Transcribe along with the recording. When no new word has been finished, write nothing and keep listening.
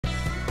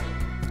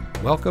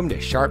Welcome to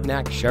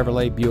Sharpnack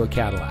Chevrolet Buick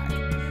Cadillac.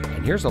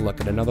 And here's a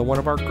look at another one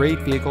of our great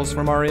vehicles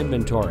from our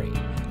inventory,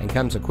 and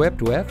comes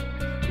equipped with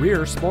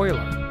rear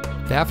spoiler,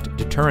 theft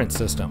deterrent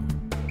system,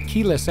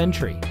 keyless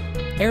entry,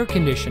 air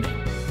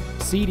conditioning,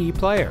 CD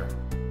player,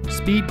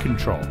 speed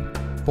control,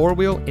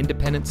 four-wheel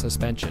independent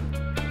suspension,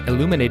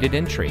 illuminated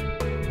entry,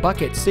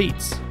 bucket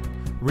seats,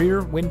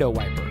 rear window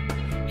wiper,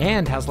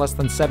 and has less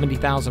than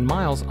 70,000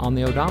 miles on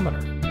the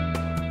odometer.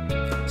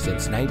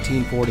 Since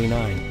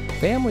 1949,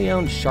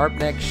 family-owned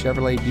Sharpnack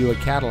Chevrolet Buick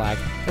Cadillac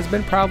has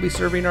been proudly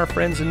serving our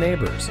friends and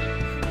neighbors.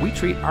 We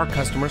treat our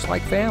customers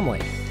like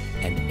family,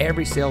 and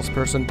every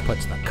salesperson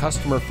puts the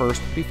customer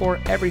first before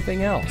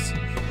everything else.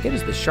 It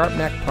is the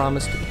Sharpnack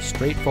promise to be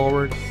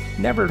straightforward,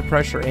 never to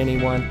pressure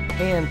anyone,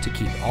 and to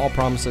keep all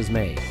promises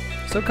made.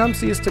 So come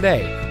see us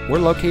today. We're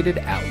located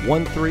at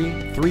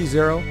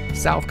 1330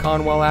 South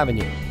Conwell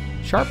Avenue.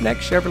 Sharpnack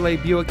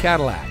Chevrolet Buick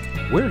Cadillac.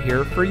 We're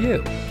here for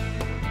you.